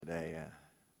today.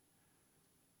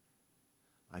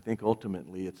 I think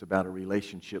ultimately it's about a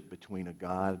relationship between a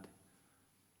God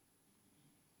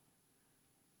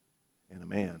and a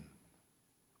man,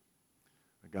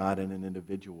 a God and an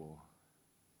individual,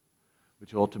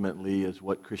 which ultimately is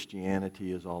what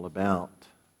Christianity is all about.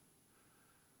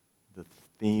 The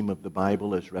theme of the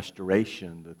Bible is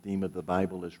restoration. The theme of the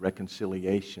Bible is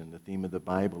reconciliation. The theme of the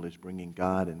Bible is bringing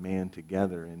God and man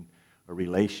together in a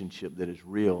relationship that is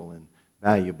real and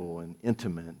valuable and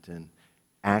intimate and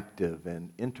active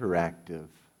and interactive.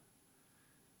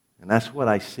 And that's what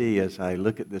I see as I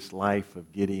look at this life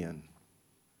of Gideon.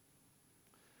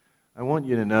 I want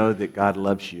you to know that God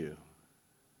loves you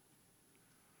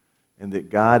and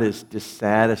that God is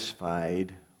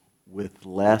dissatisfied with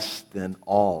less than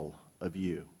all of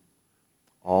you.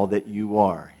 All that you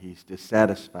are. He's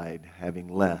dissatisfied having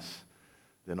less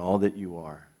than all that you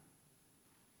are.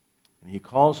 And He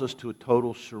calls us to a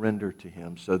total surrender to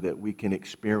Him so that we can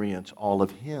experience all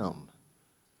of Him.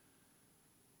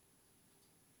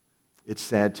 It's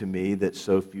sad to me that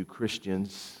so few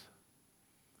Christians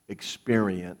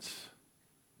experience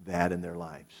that in their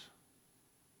lives.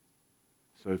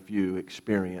 So few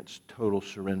experience total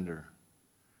surrender.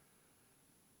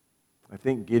 I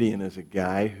think Gideon is a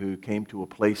guy who came to a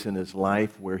place in his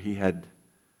life where he had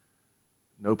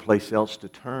no place else to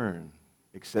turn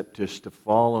except just to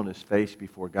fall on his face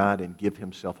before God and give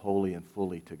himself wholly and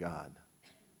fully to God.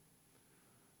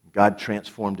 God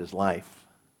transformed his life,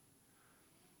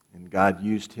 and God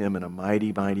used him in a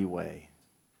mighty, mighty way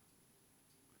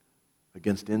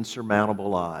against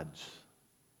insurmountable odds.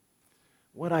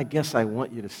 What I guess I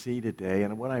want you to see today,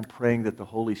 and what I'm praying that the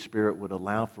Holy Spirit would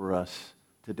allow for us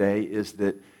today, is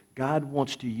that God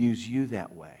wants to use you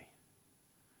that way.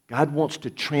 God wants to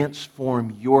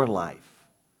transform your life.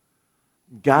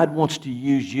 God wants to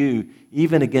use you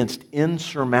even against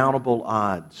insurmountable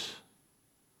odds.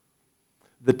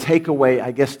 The takeaway,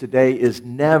 I guess, today is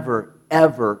never,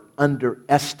 ever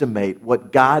underestimate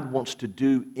what God wants to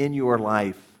do in your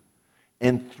life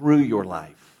and through your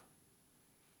life.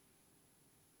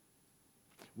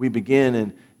 We begin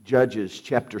in Judges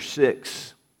chapter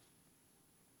 6.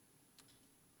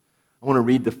 I want to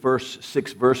read the first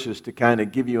 6 verses to kind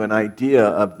of give you an idea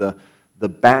of the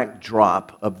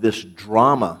backdrop of this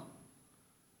drama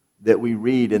that we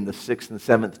read in the 6th and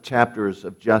 7th chapters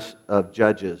of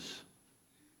Judges.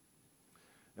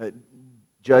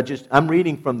 Judges. I'm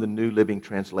reading from the New Living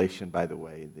Translation, by the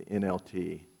way, the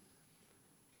NLT.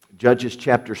 Judges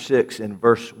chapter 6 and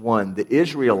verse 1. The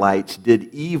Israelites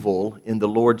did evil in the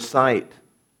Lord's sight.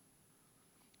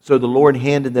 So the Lord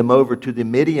handed them over to the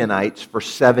Midianites for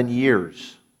 7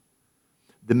 years.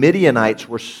 The Midianites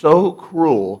were so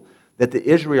cruel that the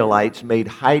Israelites made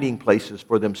hiding places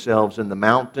for themselves in the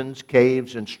mountains,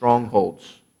 caves, and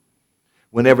strongholds.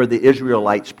 Whenever the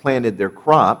Israelites planted their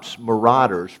crops,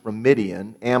 marauders from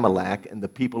Midian, Amalek, and the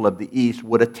people of the east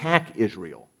would attack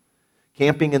Israel,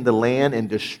 camping in the land and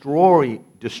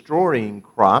destroying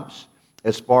crops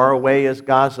as far away as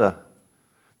Gaza.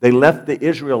 They left the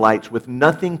Israelites with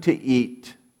nothing to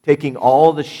eat, taking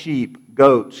all the sheep,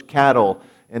 goats, cattle,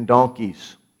 and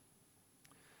donkeys.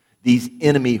 These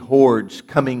enemy hordes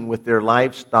coming with their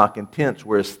livestock and tents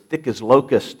were as thick as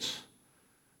locusts.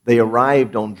 They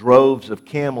arrived on droves of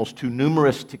camels too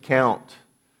numerous to count,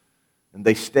 and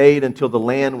they stayed until the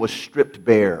land was stripped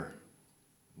bare.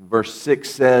 Verse 6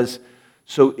 says,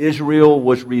 so Israel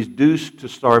was reduced to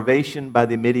starvation by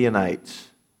the Midianites,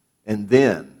 and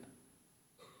then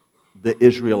the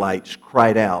Israelites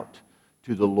cried out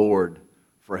to the Lord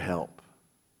for help.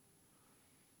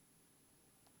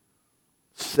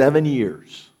 7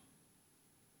 years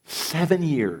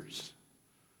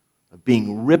of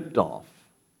being ripped off,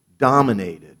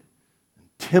 dominated,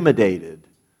 intimidated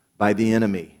by the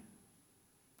enemy.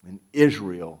 And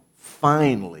Israel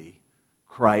finally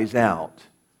cries out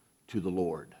to the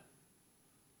Lord.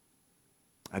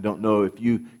 I don't know if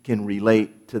you can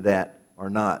relate to that or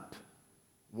not.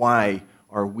 Why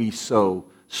are we so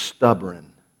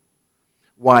stubborn?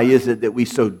 Why is it that we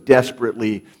so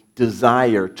desperately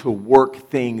desire to work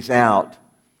things out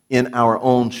in our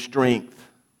own strength?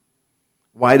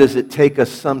 Why does it take us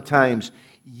sometimes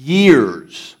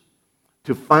years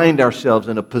to find ourselves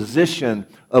in a position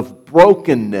of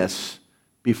brokenness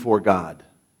before God?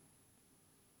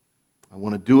 I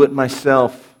want to do it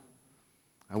myself.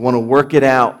 I want to work it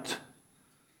out.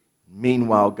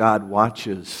 Meanwhile, God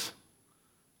watches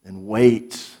and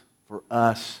waits for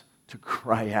us to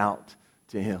cry out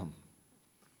to Him.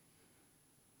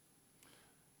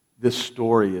 This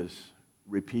story is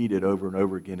repeated over and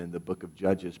over again in the book of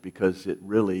Judges because it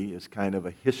really is kind of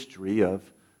a history of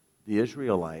the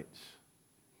Israelites.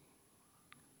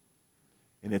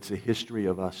 And it's a history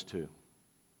of us too.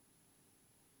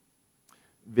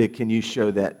 Vic, can you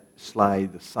show that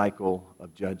slide, the cycle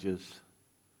of Judges?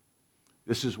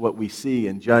 This is what we see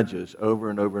in Judges over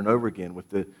and over and over again with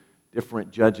the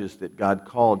different judges that God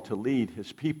called to lead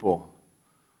His people.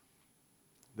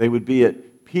 They would be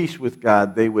at peace with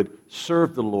God. They would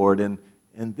serve the Lord, and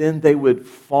then they would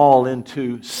fall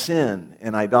into sin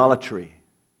and idolatry.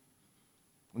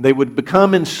 They would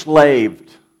become enslaved,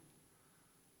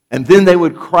 and then they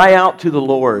would cry out to the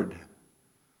Lord.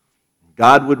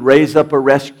 God would raise up a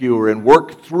rescuer and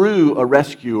work through a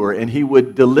rescuer, and He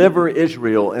would deliver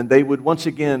Israel, and they would once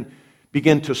again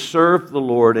begin to serve the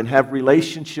Lord and have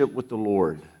relationship with the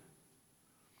Lord.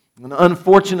 And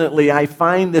unfortunately, I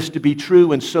find this to be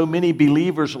true in so many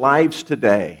believers' lives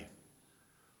today.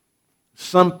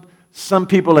 Some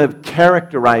people have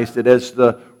characterized it as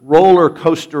the roller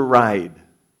coaster ride.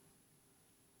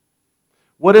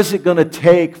 What is it going to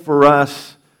take for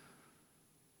us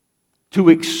to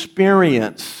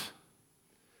experience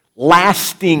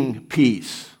lasting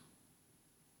peace,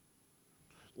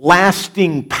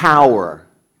 lasting power,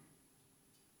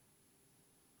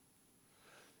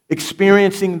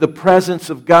 experiencing the presence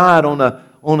of God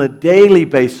on a daily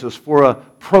basis for a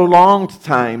prolonged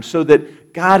time, so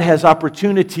that God has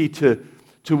opportunity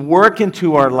to work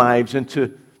into our lives and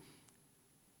to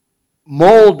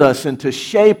mold us and to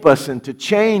shape us and to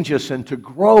change us and to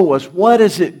grow us? What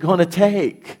is it going to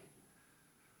take?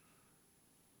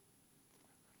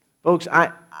 Folks,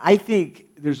 I think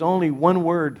there's only one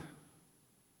word.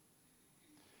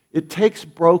 It takes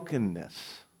brokenness.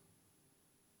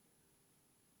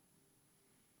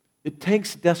 It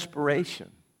takes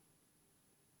desperation.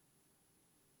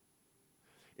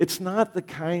 It's not the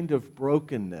kind of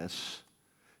brokenness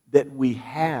that we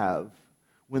have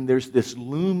when there's this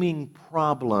looming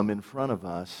problem in front of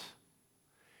us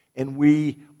and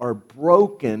we are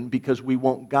broken because we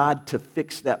want God to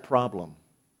fix that problem.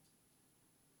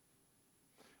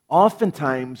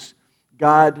 Oftentimes,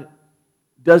 God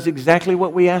does exactly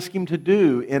what we ask Him to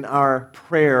do in our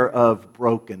prayer of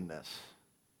brokenness.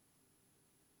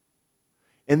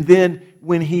 And then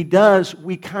when He does,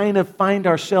 we kind of find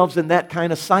ourselves in that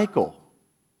kind of cycle.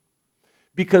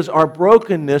 Because our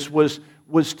brokenness was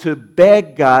to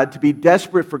beg God, to be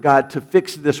desperate for God to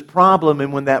fix this problem.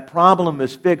 And when that problem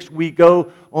is fixed, we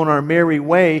go on our merry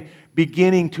way,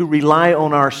 beginning to rely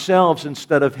on ourselves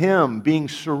instead of Him, being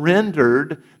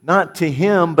surrendered not to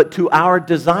Him, but to our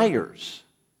desires.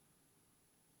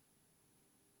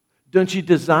 Don't you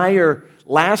desire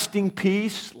lasting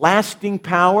peace, lasting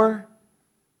power?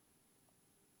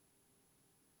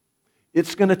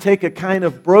 It's going to take a kind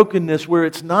of brokenness where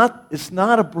it's not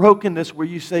a brokenness where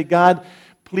you say, God,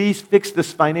 please fix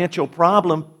this financial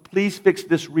problem. Please fix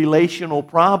this relational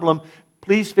problem.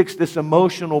 Please fix this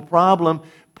emotional problem.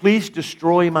 Please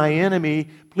destroy my enemy.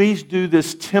 Please do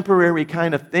this temporary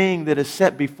kind of thing that is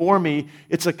set before me.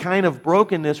 It's a kind of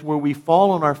brokenness where we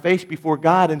fall on our face before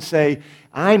God and say,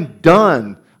 I'm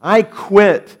done. I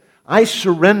quit. I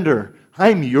surrender.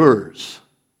 I'm yours.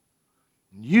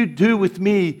 You do with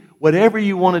me whatever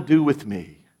you want to do with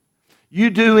me. You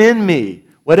do in me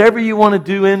whatever you want to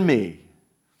do in me.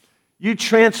 You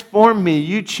transform me.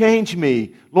 You change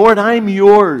me. Lord, I'm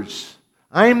yours.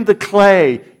 I'm the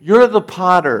clay. You're the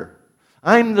potter.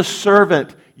 I'm the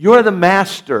servant. You're the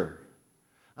master.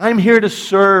 I'm here to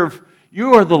serve.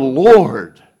 You are the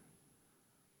Lord.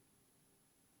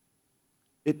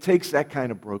 It takes that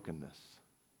kind of brokenness.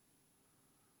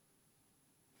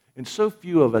 And so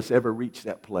few of us ever reach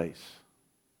that place.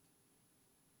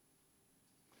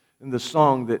 And the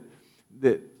song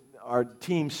that our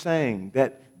team sang,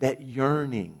 that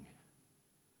yearning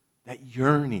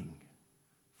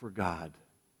for God,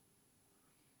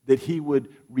 that He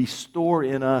would restore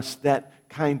in us that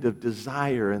kind of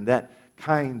desire and that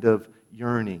kind of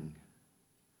yearning.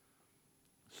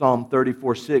 Psalm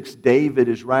 34:6, David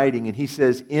is writing, and he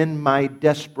says, in my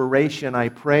desperation I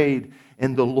prayed,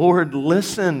 and the Lord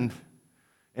listened,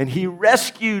 and He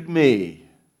rescued me.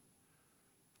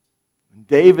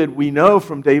 David, we know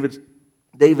from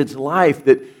David's life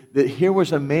that here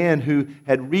was a man who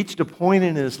had reached a point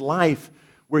in his life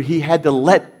where he had to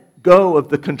let go of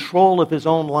the control of his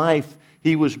own life.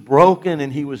 He was broken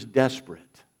and he was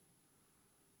desperate.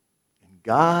 And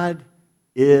God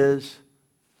is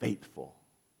faithful.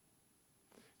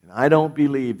 And I don't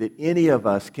believe that any of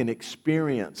us can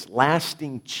experience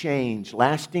lasting change,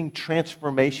 lasting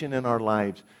transformation in our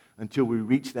lives until we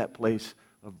reach that place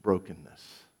of brokenness.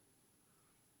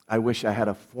 I wish I had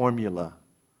a formula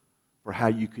for how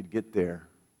you could get there.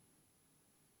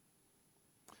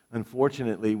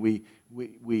 Unfortunately, we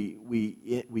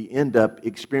we end up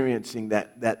experiencing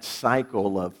that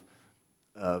cycle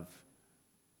of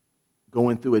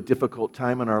going through a difficult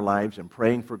time in our lives and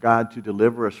praying for God to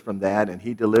deliver us from that, and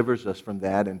He delivers us from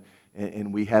that,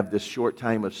 and we have this short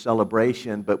time of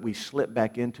celebration, but we slip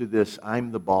back into this,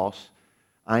 I'm the boss,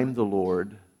 I'm the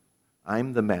Lord,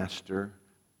 I'm the master,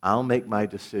 I'll make my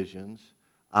decisions,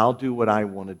 I'll do what I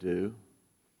want to do.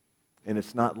 And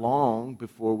it's not long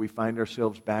before we find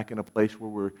ourselves back in a place where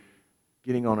we're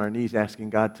getting on our knees asking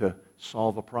God to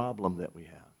solve a problem that we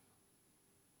have.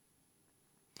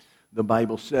 The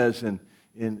Bible says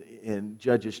in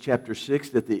Judges chapter 6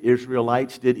 that the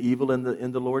Israelites did evil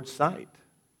in the Lord's sight.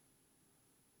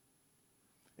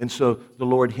 And so the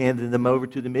Lord handed them over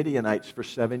to the Midianites for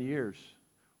 7 years.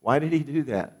 Why did He do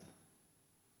that?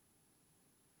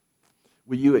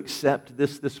 Will you accept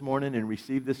this morning and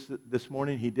receive this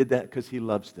morning? He did that because He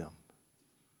loves them.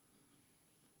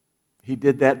 He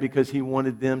did that because He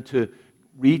wanted them to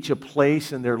reach a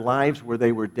place in their lives where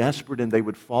they were desperate and they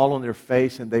would fall on their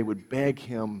face and they would beg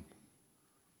Him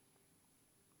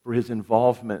for His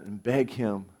involvement and beg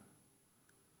Him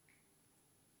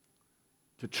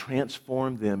to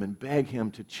transform them and beg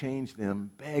Him to change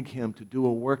them, beg Him to do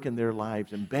a work in their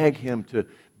lives and beg Him to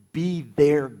be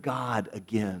their God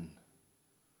again.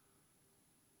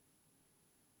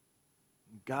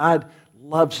 God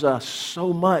loves us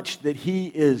so much that He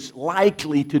is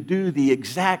likely to do the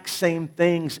exact same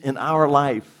things in our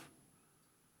life.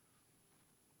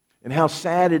 And how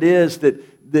sad it is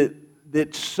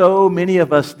that so many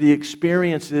of us, the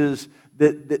experience is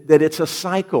that it's a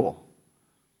cycle.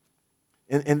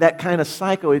 And that kind of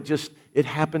cycle, it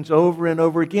happens over and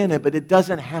over again. But it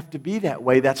doesn't have to be that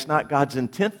way. That's not God's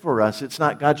intent for us. It's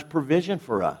not God's provision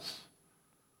for us.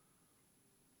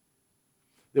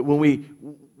 That when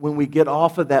we get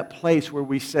off of that place where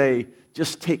we say,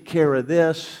 just take care of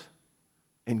this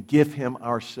and give Him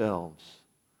ourselves,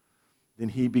 then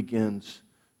He begins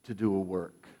to do a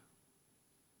work.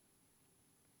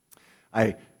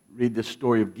 I read this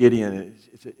story of Gideon.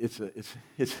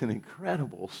 It's an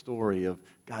incredible story of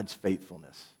God's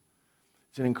faithfulness.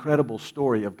 It's an incredible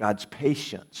story of God's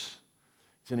patience.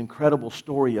 It's an incredible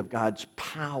story of God's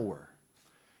power.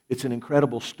 It's an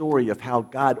incredible story of how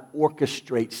God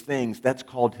orchestrates things. That's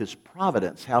called His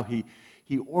providence, how He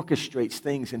orchestrates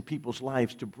things in people's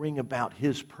lives to bring about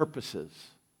His purposes.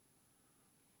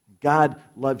 God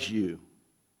loves you.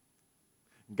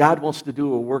 God wants to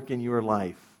do a work in your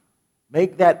life.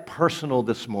 Make that personal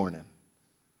this morning.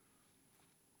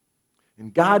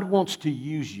 And God wants to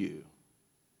use you.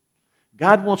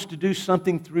 God wants to do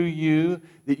something through you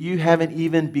that you haven't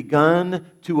even begun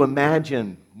to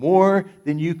imagine. More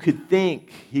than you could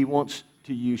think, He wants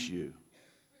to use you.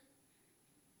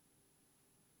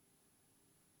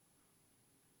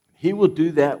 He will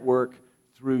do that work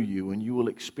through you, and you will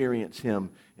experience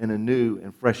Him in a new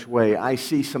and fresh way. I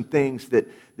see some things that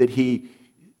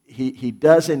He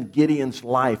does in Gideon's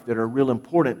life that are real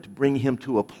important to bring him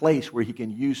to a place where He can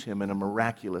use him in a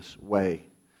miraculous way.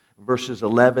 Verses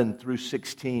 11 through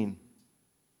 16.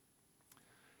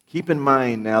 Keep in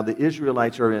mind now, the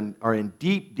Israelites are in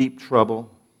deep, deep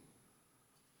trouble.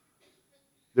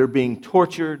 They're being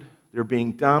tortured. They're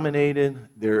being dominated.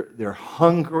 They're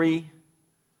hungry.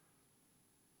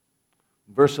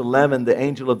 Verse 11, the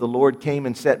angel of the Lord came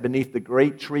and sat beneath the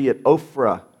great tree at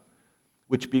Ophrah,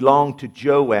 which belonged to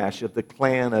Joash of the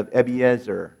clan of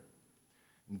Abiezer.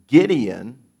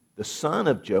 Gideon, the son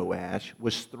of Joash,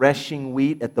 was threshing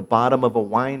wheat at the bottom of a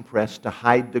winepress to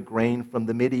hide the grain from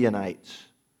the Midianites.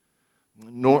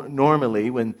 Normally,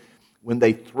 when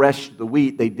they threshed the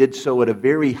wheat, they did so at a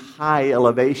very high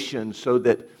elevation so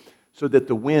that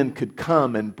the wind could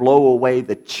come and blow away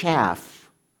the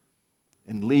chaff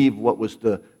and leave what was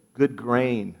the good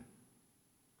grain.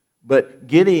 But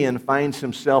Gideon finds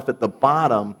himself at the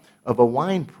bottom of a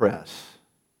winepress.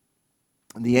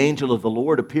 And the angel of the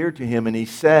Lord appeared to him, and he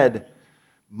said,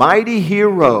 "Mighty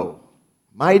hero,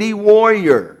 mighty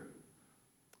warrior,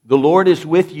 the Lord is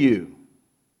with you."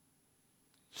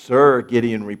 "Sir,"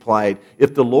 Gideon replied,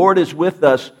 "if the Lord is with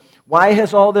us, why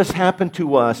has all this happened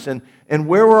to us? And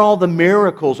where were all the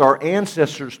miracles our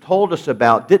ancestors told us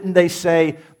about? Didn't they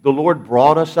say, 'The Lord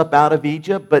brought us up out of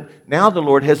Egypt'? But now the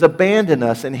Lord has abandoned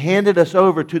us and handed us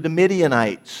over to the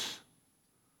Midianites."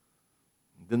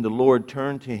 Then the Lord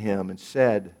turned to him and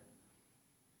said,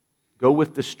 "Go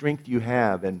with the strength you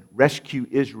have and rescue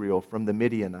Israel from the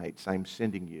Midianites. I'm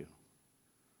sending you."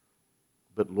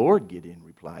 "But Lord," Gideon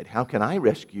replied, "how can I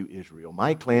rescue Israel?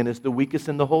 My clan is the weakest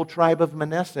in the whole tribe of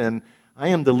Manasseh, and I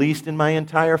am the least in my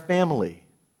entire family."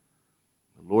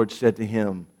 The Lord said to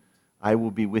him, "I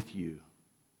will be with you.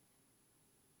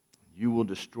 you will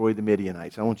destroy the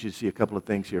Midianites. I want you to see a couple of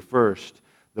things here. First,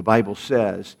 the Bible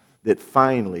says that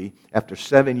finally, after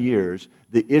 7 years,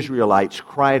 the Israelites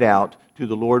cried out to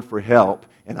the Lord for help.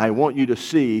 And I want you to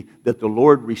see that the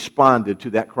Lord responded to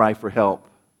that cry for help.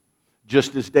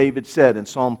 Just as David said in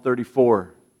Psalm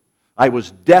 34, I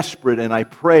was desperate and I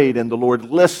prayed and the Lord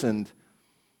listened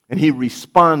and He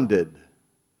responded.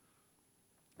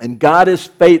 And God is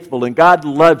faithful and God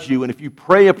loves you. And if you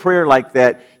pray a prayer like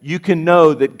that, you can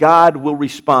know that God will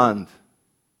respond.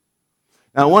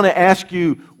 Now, I want to ask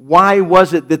you, why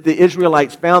was it that the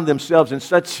Israelites found themselves in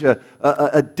such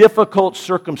a difficult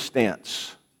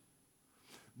circumstance?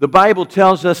 The Bible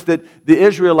tells us that the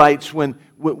Israelites, when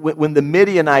the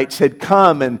Midianites had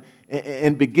come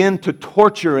and began to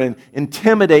torture and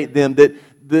intimidate them, that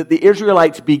the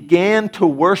Israelites began to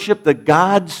worship the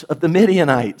gods of the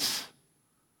Midianites.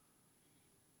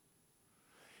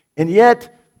 And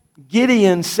yet,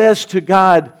 Gideon says to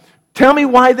God, tell me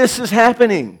why this is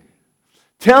happening.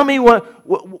 Tell me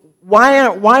why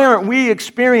aren't we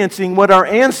experiencing what our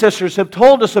ancestors have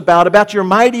told us about your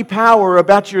mighty power,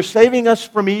 about your saving us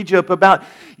from Egypt, about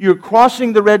your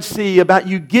crossing the Red Sea, about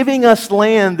you giving us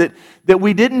land that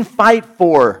we didn't fight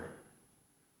for?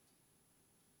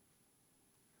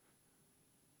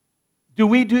 Do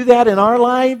we do that in our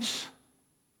lives?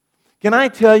 Can I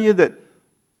tell you that,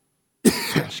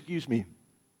 excuse me,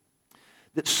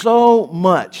 that so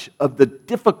much of the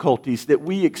difficulties that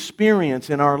we experience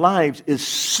in our lives is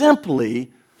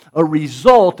simply a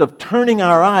result of turning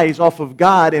our eyes off of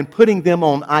God and putting them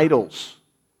on idols.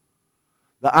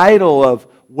 The idol of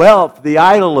wealth, the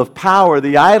idol of power,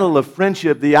 the idol of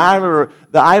friendship, the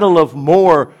idol of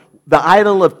more, the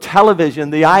idol of television,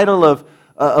 the idol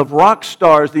of rock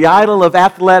stars, the idol of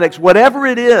athletics, whatever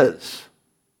it is.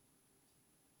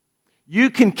 You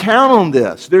can count on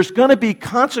this. There's going to be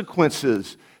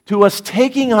consequences to us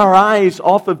taking our eyes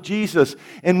off of Jesus.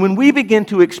 And when we begin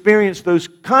to experience those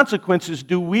consequences,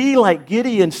 do we, like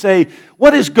Gideon, say,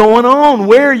 what is going on?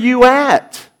 Where are you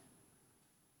at?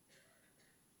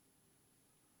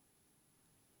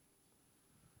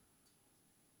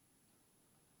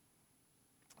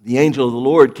 The angel of the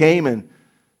Lord came and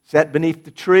sat beneath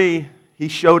the tree. He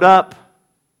showed up.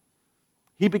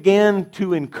 He began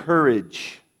to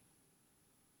encourage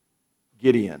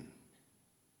Gideon.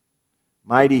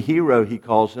 Mighty hero, he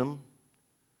calls him.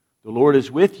 The Lord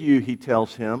is with you, he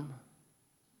tells him.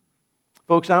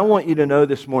 Folks, I want you to know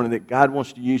this morning that God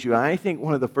wants to use you. I think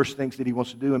one of the first things that He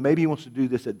wants to do, and maybe He wants to do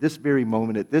this at this very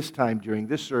moment, at this time, during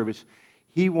this service,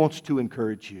 He wants to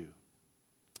encourage you.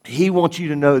 He wants you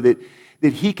to know that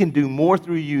He can do more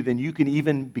through you than you can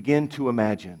even begin to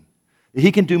imagine. That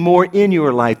He can do more in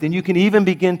your life than you can even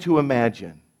begin to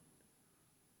imagine.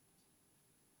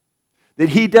 That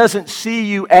He doesn't see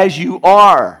you as you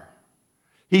are.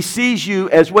 He sees you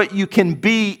as what you can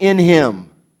be in Him.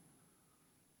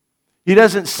 He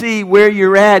doesn't see where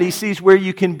you're at. He sees where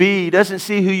you can be. He doesn't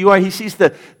see who you are. He sees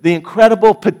the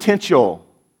incredible potential.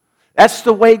 That's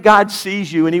the way God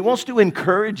sees you, and He wants to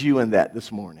encourage you in that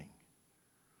this morning.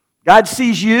 God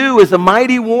sees you as a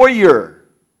mighty warrior.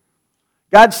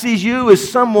 God sees you as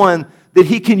someone that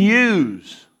He can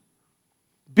use.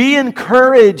 Be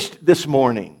encouraged this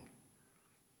morning.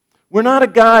 We're not a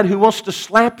God who wants to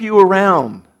slap you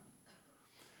around.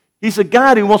 He's a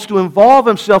God who wants to involve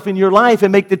Himself in your life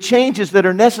and make the changes that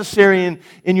are necessary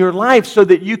in your life so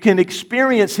that you can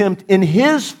experience Him in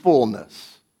His fullness.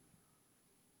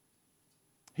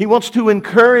 He wants to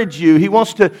encourage you. He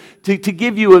wants to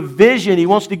give you a vision. He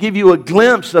wants to give you a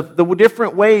glimpse of the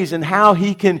different ways and how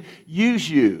He can use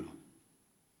you.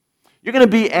 You're going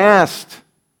to be asked.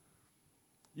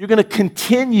 You're going to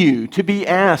continue to be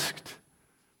asked,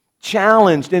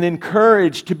 challenged and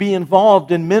encouraged to be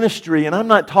involved in ministry. And I'm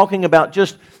not talking about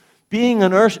just being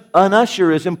an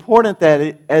usher, as important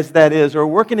as that is, or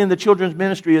working in the children's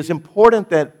ministry, as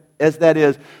important as that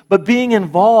is, but being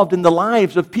involved in the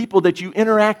lives of people that you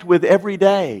interact with every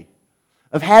day,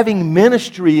 of having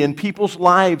ministry in people's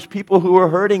lives, people who are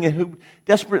hurting and who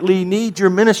desperately need your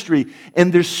ministry.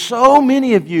 And there's so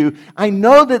many of you. I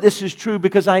know that this is true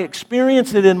because I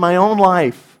experience it in my own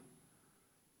life.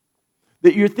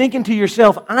 That you're thinking to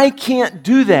yourself, I can't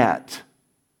do that.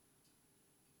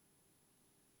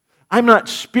 I'm not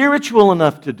spiritual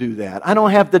enough to do that. I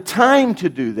don't have the time to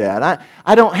do that.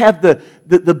 I don't have the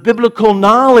biblical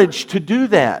knowledge to do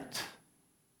that.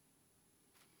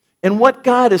 And what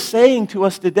God is saying to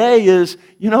us today is,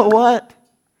 you know what?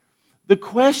 The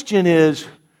question is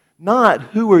not,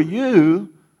 who are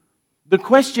you? The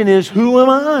question is, who am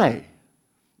I?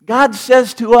 God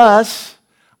says to us,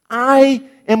 I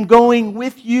am going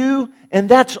with you, and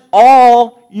that's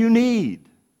all you need.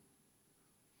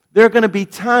 There are going to be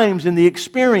times in the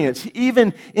experience,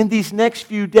 even in these next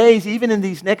few days, even in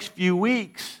these next few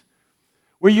weeks,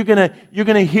 where you're going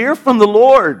to hear from the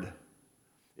Lord.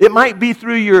 It might be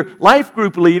through your life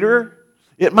group leader.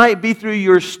 It might be through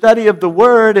your study of the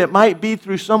Word. It might be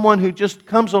through someone who just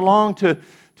comes along to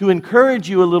encourage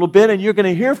you a little bit, and you're going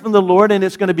to hear from the Lord, and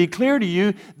it's going to be clear to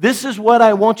you, this is what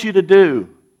I want you to do.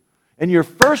 And your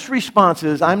first response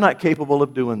is, I'm not capable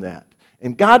of doing that.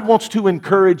 And God wants to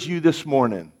encourage you this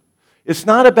morning. It's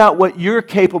not about what you're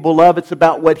capable of, it's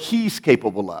about what He's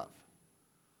capable of.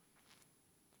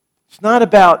 It's not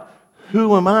about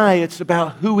who am I, it's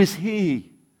about who is He.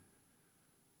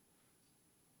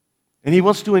 And He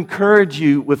wants to encourage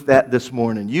you with that this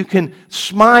morning. You can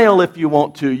smile if you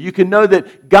want to. You can know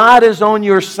that God is on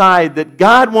your side, that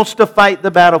God wants to fight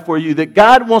the battle for you, that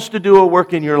God wants to do a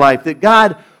work in your life, that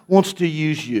God wants to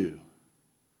use you.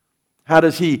 How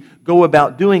does He go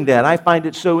about doing that? I find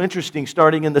it so interesting,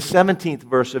 starting in the 17th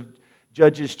verse of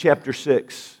Judges chapter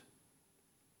 6.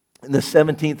 In the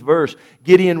 17th verse,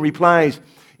 Gideon replies,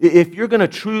 if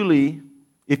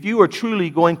you are truly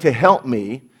going to help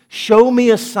me, show me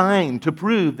a sign to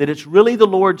prove that it's really the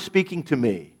Lord speaking to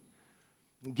me.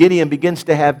 Gideon begins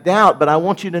to have doubt, but I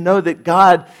want you to know that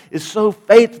God is so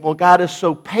faithful, God is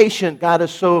so patient, God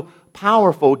is so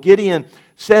powerful. Gideon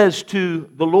says to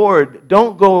the Lord,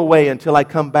 don't go away until I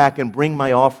come back and bring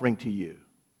my offering to you.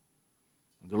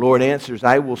 The Lord answers,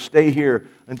 I will stay here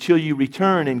until you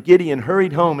return. And Gideon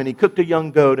hurried home, and he cooked a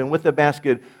young goat, and with a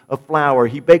basket of flour,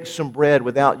 he baked some bread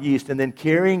without yeast, and then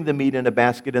carrying the meat in a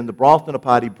basket and the broth in a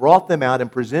pot, he brought them out and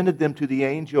presented them to the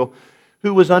angel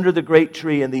who was under the great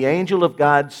tree. And the angel of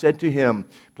God said to him,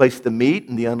 place the meat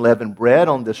and the unleavened bread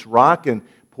on this rock and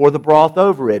pour the broth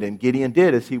over it. And Gideon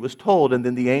did as he was told. And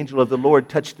then the angel of the Lord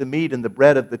touched the meat and the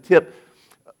bread of the tip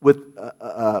with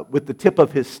the tip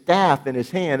of his staff in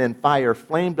his hand, and fire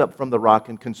flamed up from the rock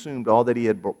and consumed all that he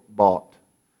had bought.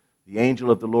 The angel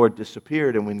of the Lord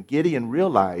disappeared, and when Gideon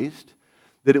realized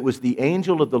that it was the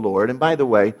angel of the Lord, and by the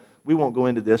way, we won't go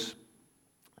into this,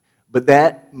 but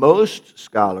that most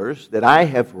scholars that I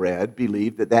have read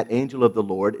believe that that angel of the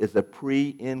Lord is a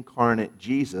pre-incarnate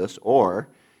Jesus, or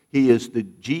he is the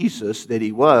Jesus that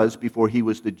he was before he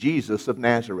was the Jesus of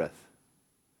Nazareth.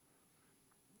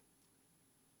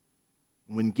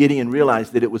 When Gideon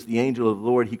realized that it was the angel of the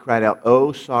Lord, he cried out,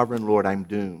 "O sovereign Lord, I'm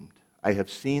doomed. I have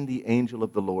seen the angel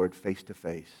of the Lord face to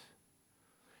face."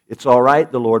 "It's all right,"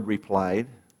 the Lord replied.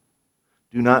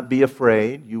 "Do not be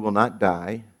afraid. You will not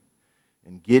die."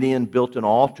 And Gideon built an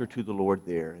altar to the Lord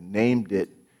there and named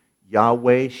it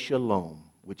Yahweh Shalom,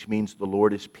 which means the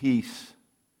Lord is peace.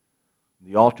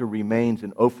 The altar remains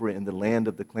in Ophrah in the land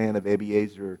of the clan of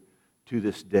Abiezer to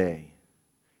this day.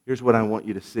 Here's what I want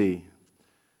you to see.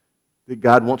 That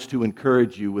God wants to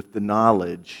encourage you with the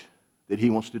knowledge that He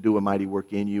wants to do a mighty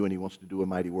work in you and He wants to do a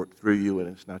mighty work through you, and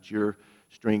it's not your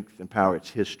strength and power,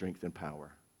 it's His strength and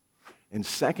power. And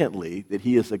secondly, that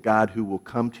He is a God who will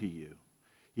come to you.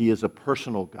 He is a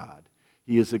personal God.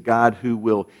 He is a God who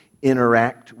will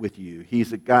interact with you.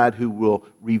 He's a God who will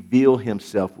reveal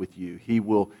Himself with you. He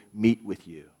will meet with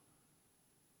you.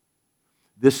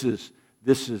 This is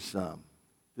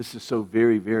so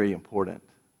very, very important.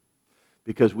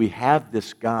 Because we have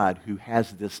this God who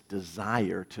has this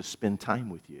desire to spend time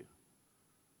with you.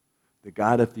 The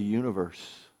God of the universe.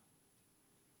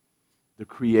 The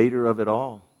creator of it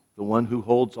all. The one who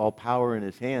holds all power in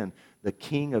His hand. The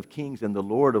King of kings and the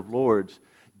Lord of lords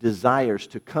desires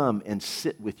to come and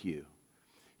sit with you.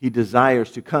 He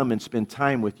desires to come and spend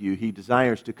time with you. He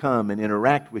desires to come and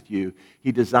interact with you.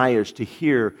 He desires to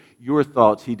hear your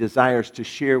thoughts. He desires to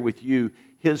share with you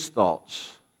His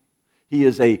thoughts. He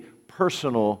is a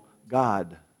personal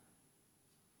God.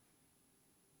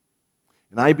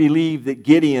 And I believe that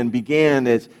Gideon began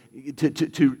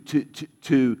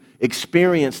to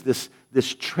experience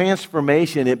this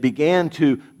transformation. It began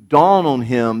to dawn on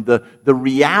him the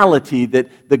reality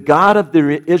that the God of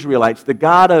the Israelites, the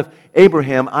God of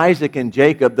Abraham, Isaac, and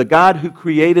Jacob, the God who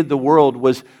created the world,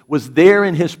 was there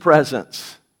in His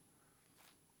presence.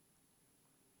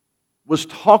 Was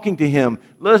talking to him.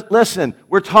 Listen,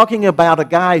 we're talking about a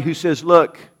guy who says,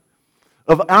 look,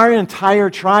 of our entire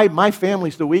tribe, my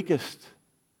family's the weakest.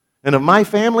 And of my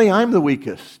family, I'm the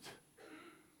weakest.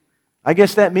 I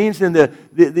guess that means in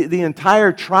the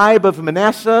entire tribe of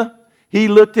Manasseh, he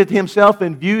looked at himself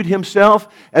and viewed himself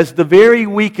as the very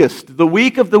weakest, the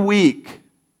weak of the weak.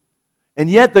 And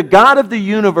yet the God of the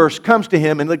universe comes to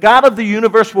him, and the God of the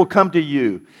universe will come to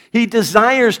you. He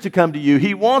desires to come to you.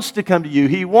 He wants to come to you.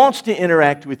 He wants to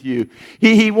interact with you.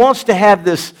 He wants to have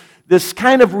this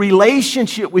kind of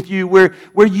relationship with you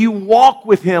where you walk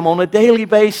with Him on a daily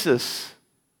basis.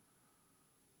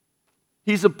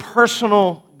 He's a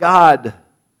personal God.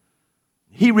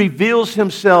 He reveals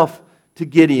himself to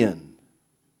Gideon.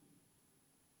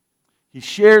 He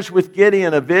shares with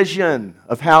Gideon a vision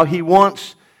of how he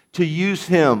wants to use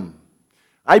him.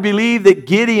 I believe that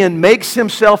Gideon makes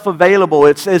himself available.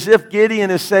 It's as if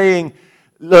Gideon is saying,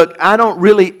 look, I don't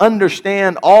really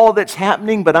understand all that's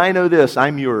happening, but I know this,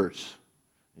 I'm yours.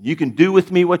 You can do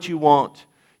with me what you want.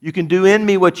 You can do in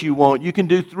me what you want. You can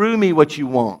do through me what you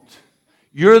want.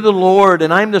 You're the Lord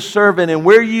and I'm the servant, and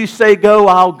where you say go,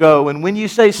 I'll go. And when you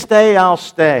say stay, I'll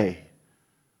stay.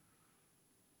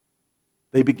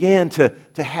 They began to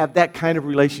have that kind of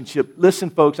relationship. Listen,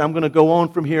 folks, I'm going to go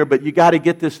on from here, but you got to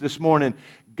get this morning.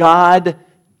 God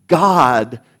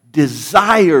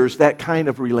desires that kind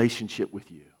of relationship with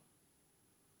you.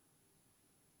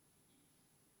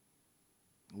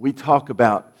 We talk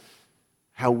about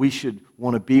how we should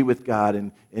want to be with God,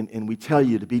 and we tell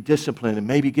you to be disciplined and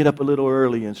maybe get up a little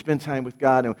early and spend time with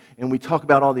God, and we talk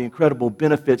about all the incredible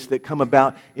benefits that come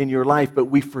about in your life, but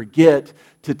we forget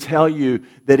to tell you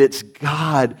that it's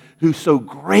God who so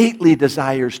greatly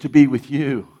desires to be with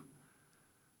you.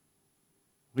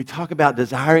 We talk about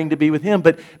desiring to be with Him,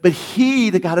 but He,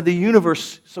 the God of the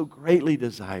universe, so greatly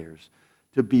desires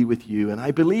to be with you. And I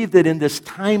believe that in this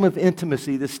time of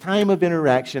intimacy, this time of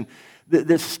interaction,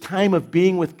 this time of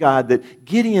being with God, that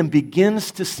Gideon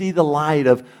begins to see the light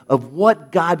of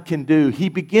what God can do. He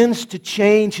begins to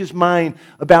change his mind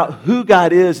about who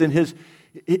God is, and his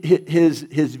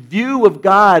view of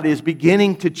God is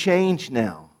beginning to change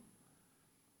now.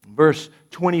 Verse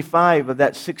 25 of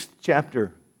that 6th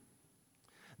chapter.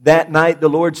 That night the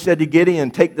Lord said to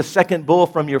Gideon, take the second bull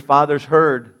from your father's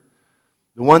herd,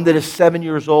 the one that is 7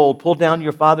 years old. Pull down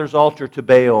your father's altar to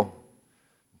Baal.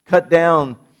 Cut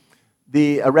down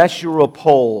the Asherah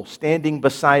pole standing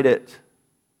beside it,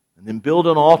 and then build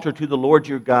an altar to the Lord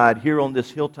your God here on this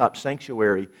hilltop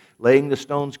sanctuary, laying the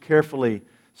stones carefully.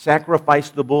 Sacrifice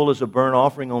the bull as a burnt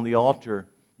offering on the altar,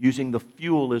 using the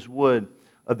fuel as wood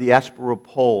of the Asherah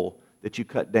pole that you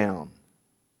cut down.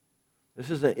 This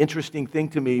is an interesting thing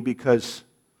to me because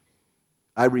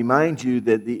I remind you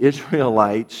that the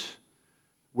Israelites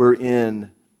were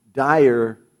in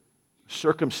dire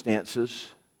circumstances.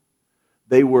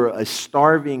 They were a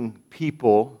starving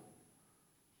people.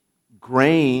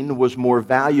 Grain was more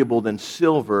valuable than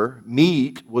silver.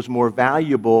 Meat was more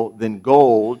valuable than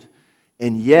gold.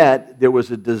 And yet, there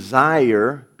was a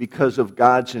desire, because of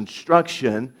God's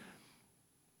instruction,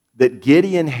 that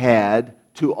Gideon had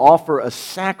to offer a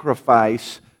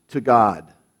sacrifice to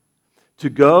God. To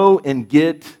go and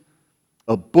get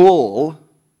a bull.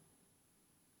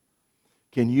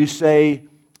 Can you say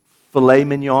filet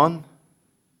mignon?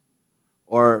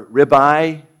 Or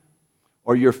ribeye,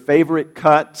 or your favorite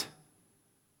cut.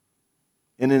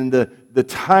 And in the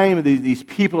time these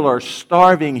people are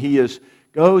starving, he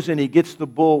goes and he gets the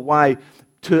bull. Why?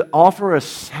 To offer a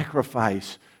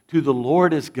sacrifice to the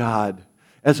Lord his God,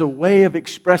 as a way of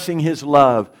expressing his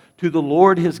love to the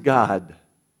Lord his God.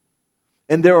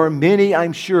 And there are many,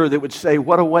 I'm sure, that would say,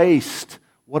 what a waste,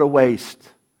 what a waste.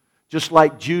 Just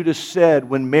like Judas said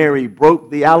when Mary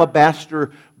broke the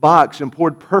alabaster box and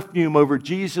poured perfume over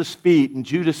Jesus' feet. And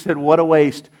Judas said, what a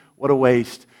waste, what a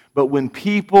waste. But when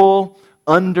people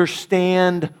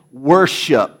understand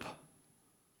worship,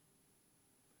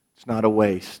 it's not a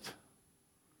waste.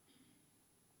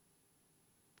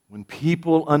 When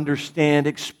people understand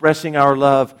expressing our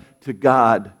love to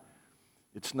God,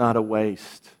 it's not a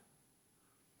waste.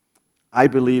 I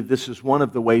believe this is one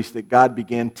of the ways that God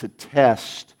began to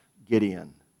test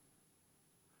Gideon.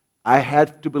 I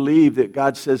had to believe that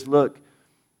God says, look,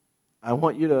 I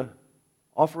want you to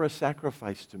offer a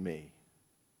sacrifice to me.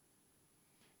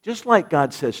 Just like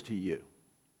God says to you.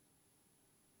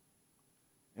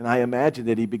 And I imagine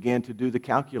that he began to do the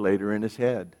calculator in his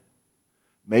head.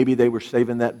 Maybe they were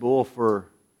saving that bull for,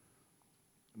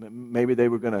 maybe they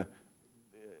were going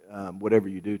to, whatever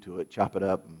you do to it, chop it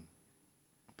up and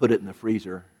put it in the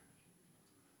freezer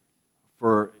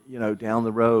for, down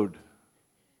the road.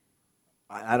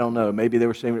 I don't know. Maybe they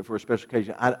were saving it for a special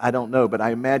occasion. I don't know. But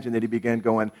I imagine that he began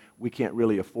going, we can't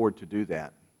really afford to do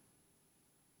that.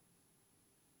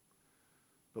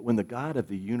 But when the God of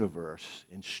the universe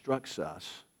instructs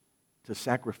us to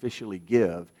sacrificially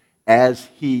give as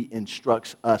he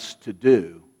instructs us to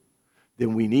do,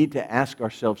 then we need to ask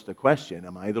ourselves the question,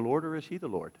 am I the Lord or is he the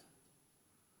Lord?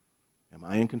 Am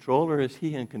I in control or is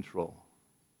he in control?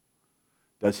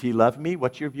 Does he love me?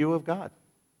 What's your view of God?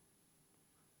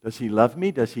 Does he love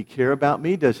me? Does he care about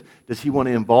me? Does he want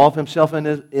to involve himself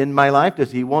in my life?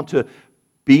 Does he want to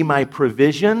be my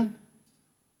provision?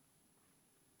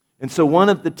 And so one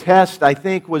of the tests, I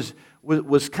think, was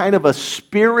was kind of a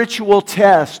spiritual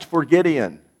test for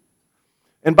Gideon.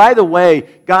 And by the way,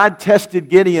 God tested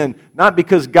Gideon not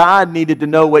because God needed to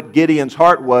know what Gideon's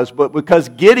heart was, but because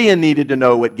Gideon needed to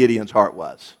know what Gideon's heart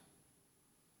was.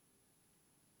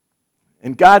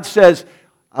 And God says,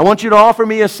 I want you to offer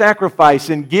me a sacrifice.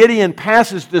 And Gideon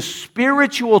passes the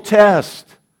spiritual test.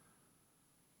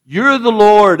 You're the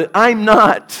Lord, I'm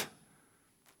not.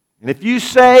 And if you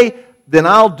say, then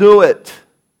I'll do it.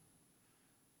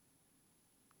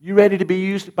 You ready to be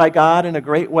used by God in a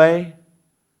great way?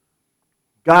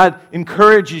 God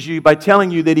encourages you by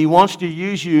telling you that He wants to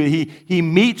use you. He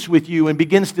meets with you and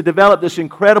begins to develop this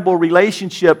incredible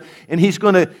relationship. And He's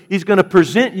going to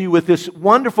present you with this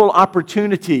wonderful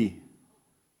opportunity.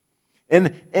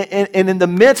 And in the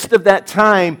midst of that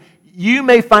time, you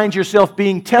may find yourself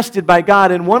being tested by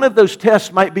God. And one of those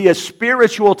tests might be a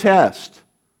spiritual test.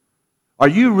 Are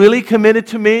you really committed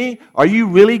to me? Are you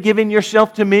really giving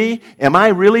yourself to me? Am I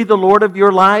really the Lord of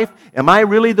your life? Am I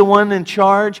really the one in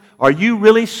charge? Are you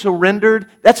really surrendered?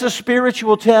 That's a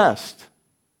spiritual test.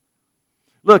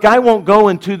 Look, I won't go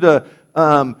into the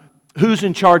who's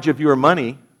in charge of your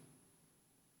money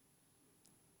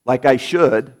like I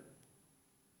should.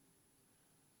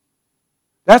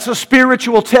 That's a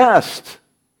spiritual test.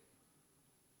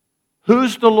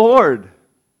 Who's the Lord?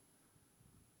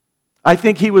 I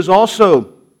think he was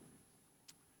also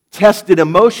tested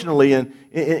emotionally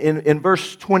in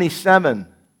verse 27.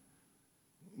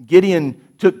 Gideon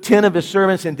took 10 of his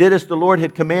servants and did as the Lord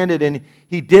had commanded, and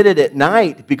he did it at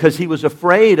night because he was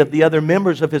afraid of the other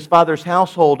members of his father's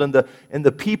household and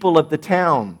the people of the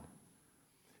town.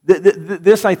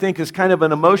 This, I think, is kind of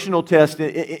an emotional test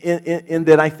in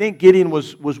that I think Gideon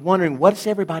was wondering, what's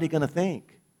everybody going to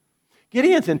think?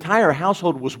 Gideon's entire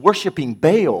household was worshiping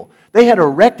Baal. They had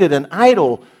erected an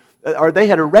idol, or they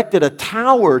had erected a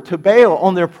tower to Baal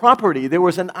on their property. There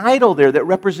was an idol there that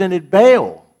represented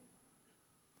Baal.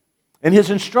 And his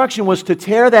instruction was to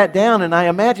tear that down, and I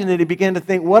imagine that he began to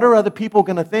think, what are other people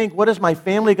going to think? What is my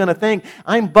family going to think?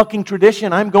 I'm bucking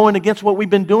tradition. I'm going against what we've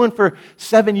been doing for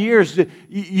 7 years.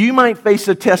 You might face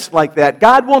a test like that.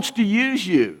 God wants to use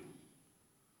you.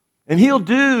 And He'll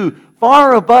do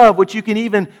far above what you can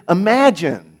even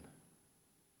imagine.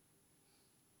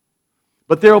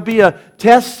 But there will be a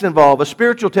test involved, a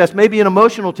spiritual test, maybe an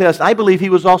emotional test. I believe he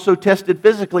was also tested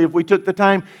physically. If we took the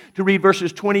time to read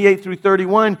verses 28 through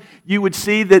 31, you would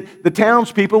see that the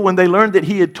townspeople, when they learned that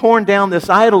he had torn down this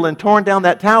idol and torn down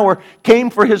that tower, came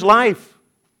for his life.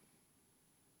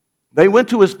 They went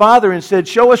to his father and said,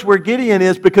 show us where Gideon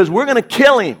is because we're going to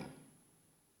kill him.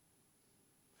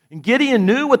 And Gideon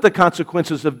knew what the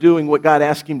consequences of doing what God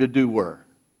asked him to do were.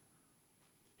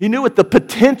 He knew what the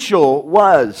potential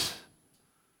was.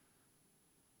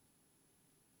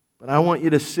 But I want you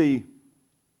to see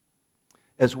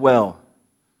as well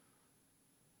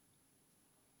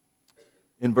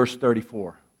in verse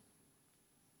 34.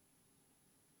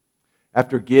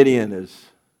 After Gideon is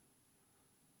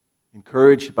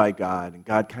encouraged by God, and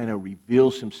God kind of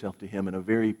reveals Himself to him in a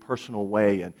very personal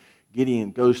way, and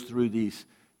Gideon goes through these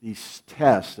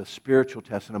tests, a spiritual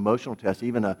test, an emotional test,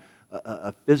 even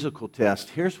a physical test.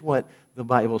 Here's what the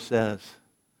Bible says.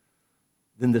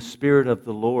 Then the Spirit of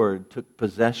the Lord took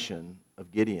possession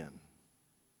of Gideon.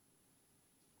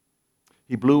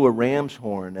 He blew a ram's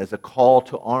horn as a call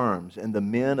to arms, and the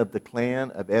men of the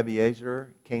clan of Abiezer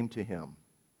came to him.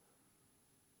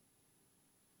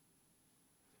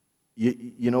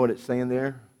 You know what it's saying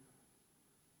there?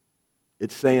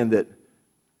 It's saying that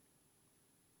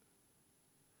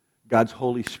God's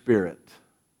Holy Spirit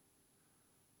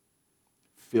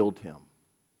filled him,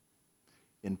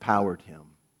 empowered him.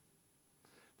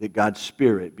 That God's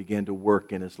Spirit began to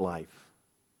work in his life.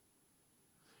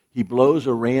 He blows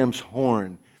a ram's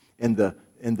horn, and the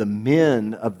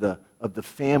men of the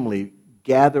family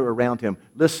gather around him.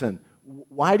 Listen,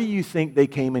 why do you think they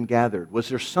came and gathered? Was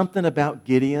there something about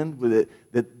Gideon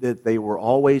that they were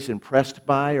always impressed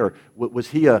by, or was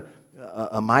he a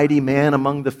mighty man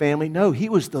among the family? No, he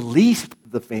was the least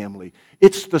of the family.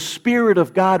 It's the Spirit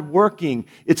of God working.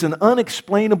 It's an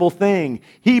unexplainable thing.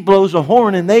 He blows a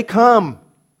horn, and they come.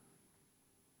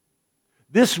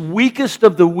 This weakest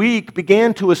of the weak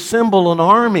began to assemble an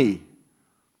army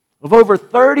of over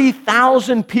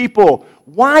 30,000 people.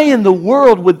 Why in the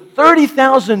world would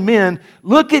 30,000 men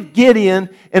look at Gideon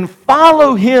and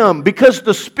follow him? Because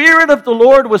the Spirit of the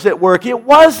Lord was at work. It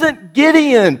wasn't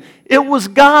Gideon. It was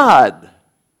God.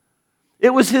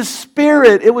 It was His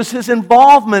Spirit. It was His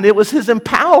involvement. It was His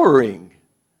empowering.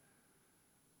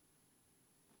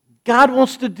 God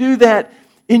wants to do that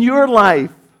in your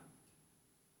life.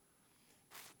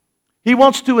 He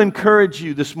wants to encourage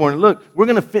you this morning. Look, we're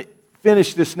going to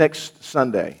finish this next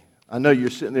Sunday. I know you're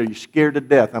sitting there, you're scared to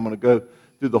death. I'm going to go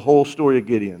through the whole story of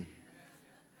Gideon.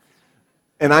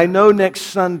 And I know next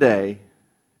Sunday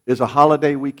is a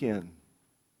holiday weekend.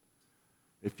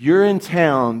 If you're in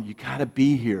town, you got to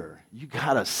be here. You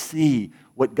got to see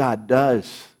what God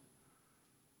does.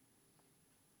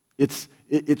 It's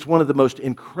one of the most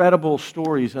incredible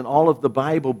stories in all of the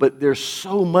Bible, but there's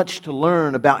so much to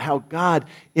learn about how God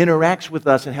interacts with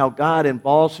us and how God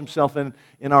involves himself in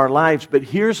our lives. But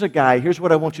here's a guy, here's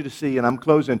what I want you to see, and I'm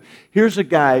closing. Here's a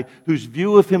guy whose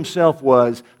view of himself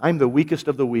was, I'm the weakest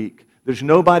of the weak. There's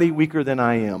nobody weaker than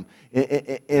I am.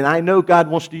 And I know God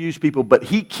wants to use people, but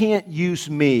he can't use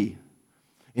me.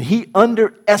 And he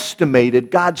underestimated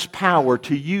God's power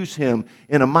to use him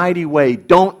in a mighty way.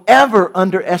 Don't ever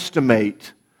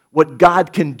underestimate what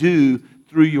God can do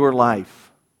through your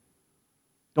life.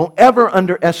 Don't ever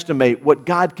underestimate what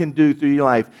God can do through your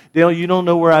life. Dale, you don't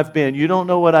know where I've been. You don't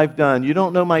know what I've done. You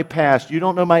don't know my past. You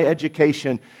don't know my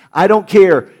education. I don't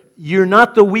care. You're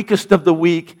not the weakest of the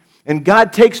weak. And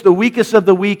God takes the weakest of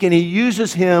the weak and he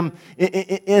uses him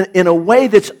in a way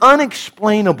that's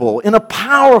unexplainable, in a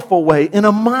powerful way, in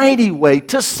a mighty way,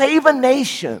 to save a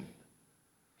nation.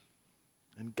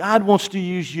 And God wants to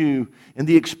use you. And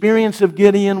the experience of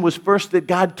Gideon was first that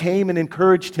God came and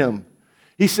encouraged him.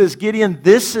 He says, Gideon,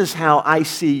 this is how I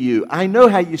see you. I know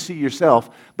how you see yourself,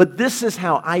 but this is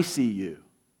how I see you.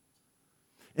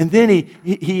 And then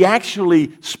he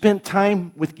actually spent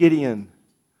time with Gideon.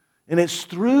 And it's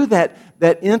through that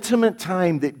intimate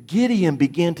time that Gideon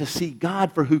began to see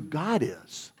God for who God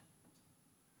is.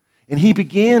 And he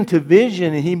began to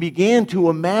vision and he began to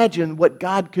imagine what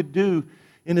God could do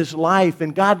in his life.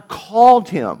 And God called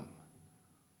him.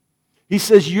 He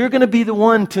says, you're going to be the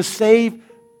one to save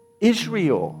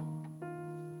Israel.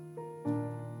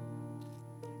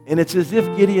 And it's as if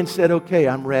Gideon said, okay,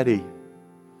 I'm ready.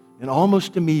 And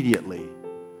almost immediately,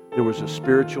 there was a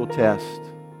spiritual test.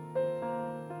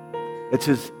 It's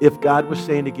as if God was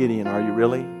saying to Gideon, are you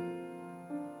really?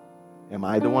 Am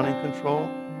I the one in control?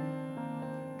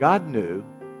 God knew.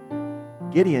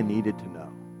 Gideon needed to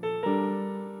know.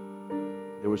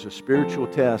 There was a spiritual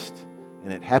test,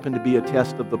 and it happened to be a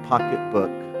test of the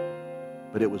pocketbook,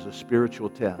 but it was a spiritual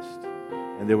test.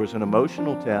 And there was an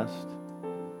emotional test.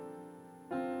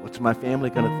 What's my family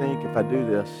going to think if I do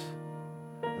this?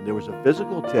 And there was a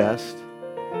physical test.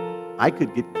 I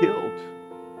could get killed.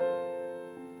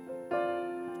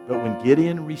 But when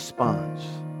Gideon responds,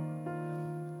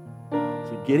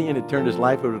 see, Gideon had turned his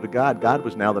life over to God. God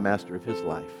was now the master of his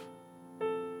life.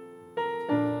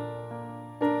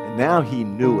 And now he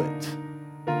knew it.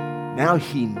 Now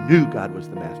he knew God was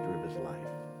the master of his life.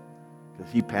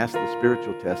 Because he passed the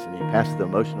spiritual test, and he passed the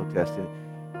emotional test, and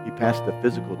he passed the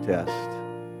physical test.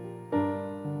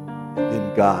 And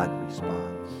then God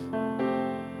responds.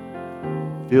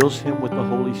 Fills him with the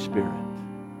Holy Spirit.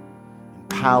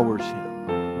 Empowers him.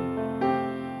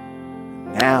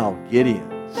 Now Gideon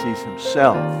sees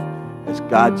himself as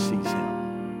God sees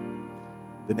him.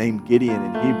 The name Gideon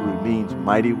in Hebrew means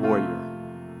mighty warrior.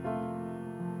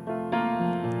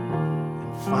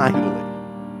 And finally,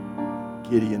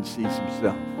 Gideon sees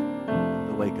himself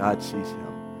the way God sees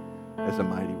him, as a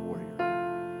mighty warrior.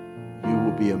 You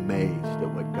will be amazed at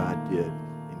what God did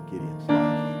in Gideon's life.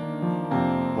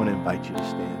 I want to invite you to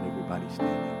stand. Everybody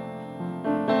standing.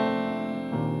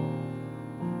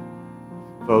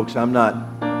 Folks, I'm not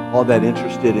all that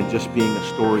interested in just being a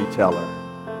storyteller.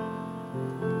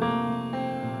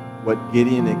 What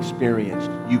Gideon experienced,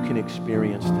 you can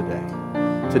experience today.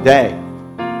 Today.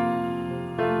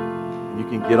 You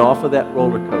can get off of that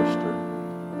roller coaster.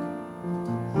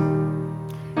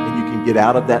 And you can get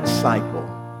out of that cycle.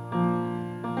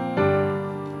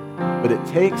 But it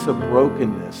takes a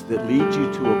brokenness that leads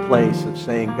you to a place of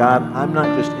saying, God, I'm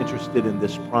not just interested in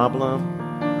this problem.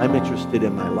 I'm interested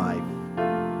in my life.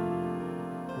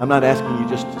 I'm not asking you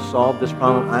just to solve this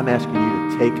problem. I'm asking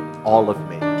you to take all of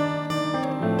me.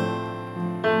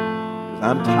 Because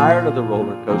I'm tired of the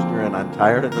roller coaster and I'm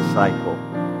tired of the cycle.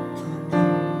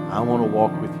 I want to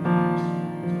walk with you.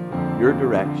 Your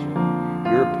direction,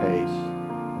 your pace,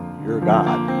 your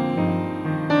God.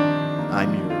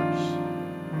 I'm yours.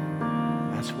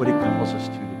 That's what he calls us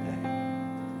to today.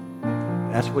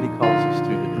 That's what he calls us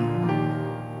to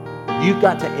today. You've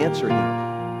got to answer him.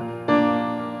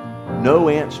 No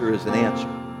answer is an answer.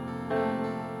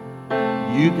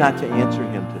 You got to answer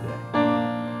him today.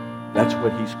 That's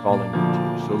what he's calling you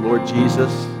to. So Lord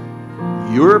Jesus,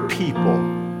 your people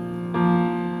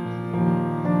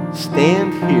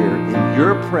stand here in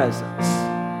your presence.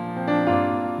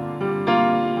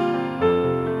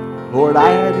 Lord, I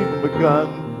hadn't even begun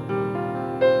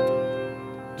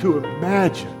to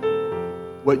imagine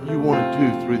what you want to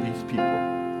do through these people.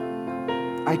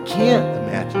 I can't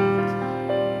imagine it.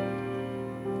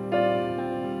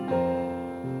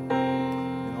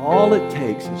 And all it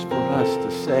takes is for us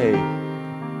to say,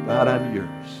 God, I'm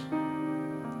yours.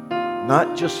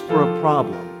 Not just for a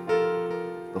problem,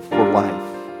 but for life.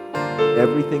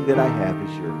 Everything that I have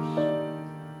is yours.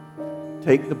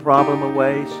 Take the problem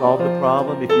away, solve the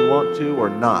problem if you want to or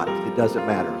not. It doesn't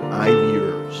matter. I'm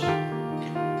yours.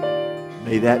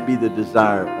 May that be the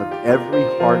desire of every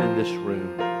heart in this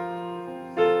room.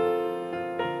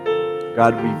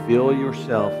 God, reveal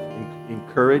yourself.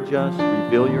 Encourage us.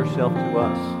 Reveal yourself to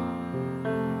us.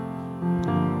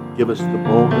 Give us the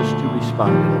boldness to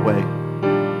respond in a way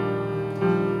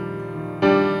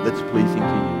that's pleasing to you.